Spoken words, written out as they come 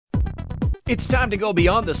It's time to go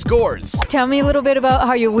beyond the scores. Tell me a little bit about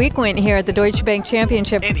how your week went here at the Deutsche Bank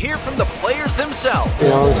Championship. And hear from the players themselves.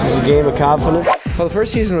 This is a game of confidence. Well, the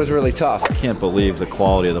first season was really tough. I can't believe the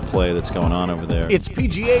quality of the play that's going on over there. It's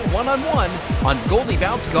PGA One-on-One on Goldie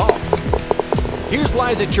Bounce Golf. Here's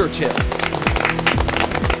Liza Churchill.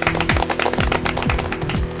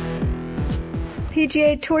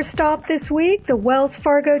 PGA Tour stop this week, the Wells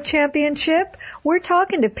Fargo Championship. We're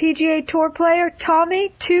talking to PGA Tour player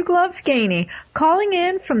Tommy Two Gloves Gainey, calling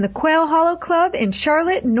in from the Quail Hollow Club in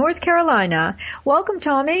Charlotte, North Carolina. Welcome,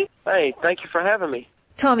 Tommy. Hey, thank you for having me.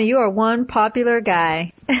 Tommy, you are one popular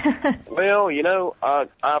guy. Well, I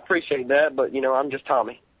appreciate that, but, I'm just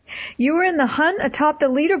Tommy. You were in the hunt atop the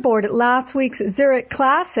leaderboard at last week's Zurich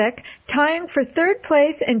Classic, tying for third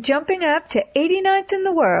place and jumping up to 89th in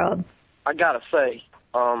the world. I gotta say,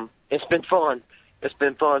 it's been fun. It's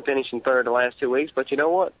been fun finishing third the last 2 weeks, but you know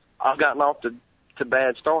what? I've gotten off to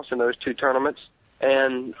bad starts in those two tournaments,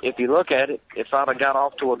 and if you look at it, if I'd have got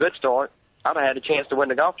off to a good start, I'd have had a chance to win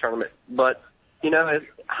the golf tournament. But,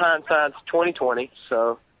 hindsight's 20/20,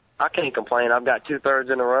 so I can't complain. I've got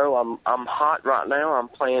 2/3 in a row. I'm hot right now. I'm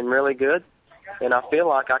playing really good, and I feel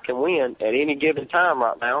like I can win at any given time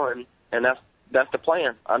right now, and that's the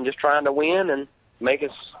plan. I'm just trying to win and make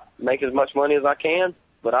as much money as I can,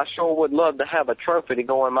 but I sure would love to have a trophy to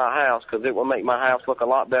go in my house because it will make my house look a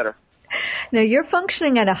lot better. Now, you're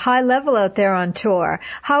functioning at a high level out there on tour.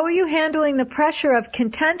 How are you handling the pressure of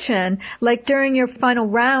contention, like during your final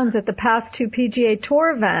rounds at the past two PGA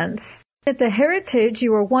Tour events? At the Heritage,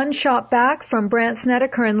 you were one shot back from Brandt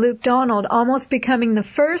Snedeker and Luke Donald, almost becoming the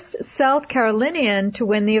first South Carolinian to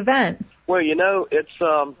win the event. Well, it's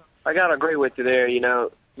I gotta agree with you there,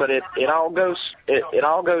 but it all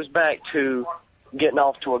goes back to getting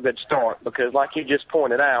off to a good start because, like you just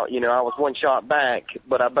pointed out, I was one shot back,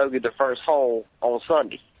 but I bogeyed the first hole on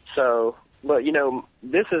Sunday. So, but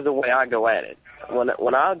this is the way I go at it.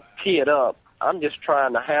 When I tee it up, I'm just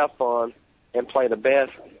trying to have fun and play the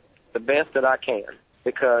best that I can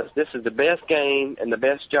because this is the best game and the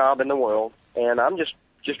best job in the world, and I'm just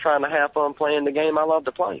trying to have fun playing the game I love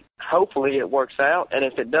to play. Hopefully it works out, and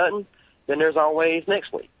if it doesn't, then there's always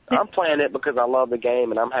next week. I'm playing it because I love the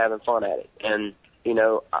game and I'm having fun at it. And,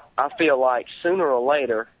 I feel like sooner or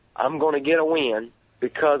later I'm going to get a win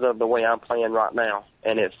because of the way I'm playing right now.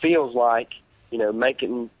 And it feels like,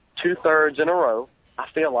 making 2/3 in a row, I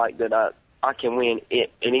feel like that I can win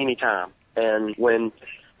it at any time. And when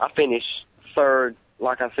I finish third,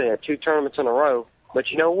 like I said, 2 tournaments in a row.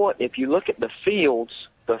 But you know what? If you look at the fields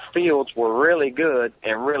were really good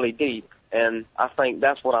and really deep. And I think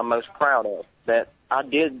that's what I'm most proud of, that I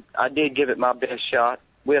did give it my best shot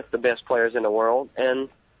with the best players in the world, and,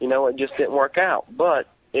 it just didn't work out. But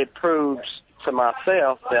it proves to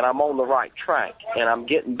myself that I'm on the right track, and I'm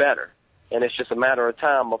getting better. And it's just a matter of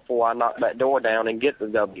time before I knock that door down and get the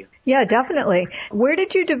W. Yeah, definitely. Where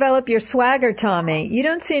did you develop your swagger, Tommy? You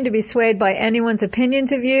don't seem to be swayed by anyone's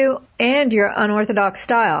opinions of you and your unorthodox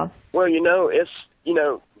style. Well,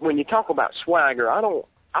 when you talk about swagger, I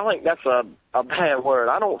think that's a bad word.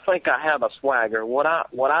 I don't think I have a swagger. What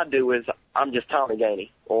I do is I'm just Tommy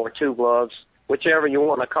Gainey or Two Gloves, whichever you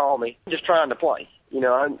want to call me. I'm just trying to play.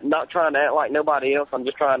 I'm not trying to act like nobody else. I'm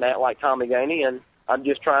just trying to act like Tommy Gainey, and I'm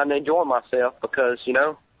just trying to enjoy myself because,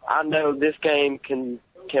 I know this game can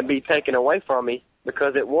be taken away from me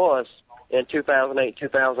because it was in 2008,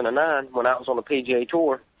 2009 when I was on the PGA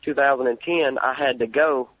Tour. 2010, I had to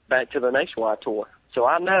go back to the Nationwide Tour. So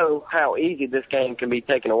I know how easy this game can be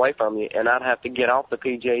taken away from you, and I'd have to get off the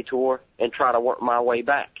PGA Tour and try to work my way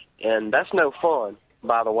back. And that's no fun,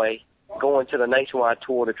 by the way, going to the Nationwide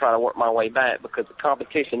Tour to try to work my way back because the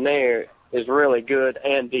competition there is really good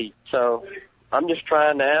and deep. So I'm just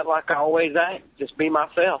trying to act like I always act, just be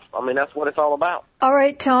myself. I mean, that's what it's all about. All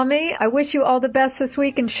right, Tommy, I wish you all the best this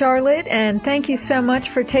week in Charlotte, and thank you so much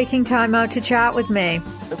for taking time out to chat with me.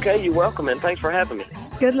 Okay, you're welcome, and thanks for having me.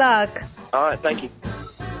 Good luck. All right, thank you.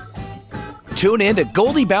 Tune in to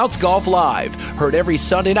Goldie Bounce Golf Live, heard every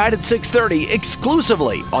Sunday night at 6:30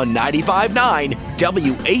 exclusively on 95.9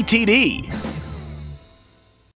 WATD.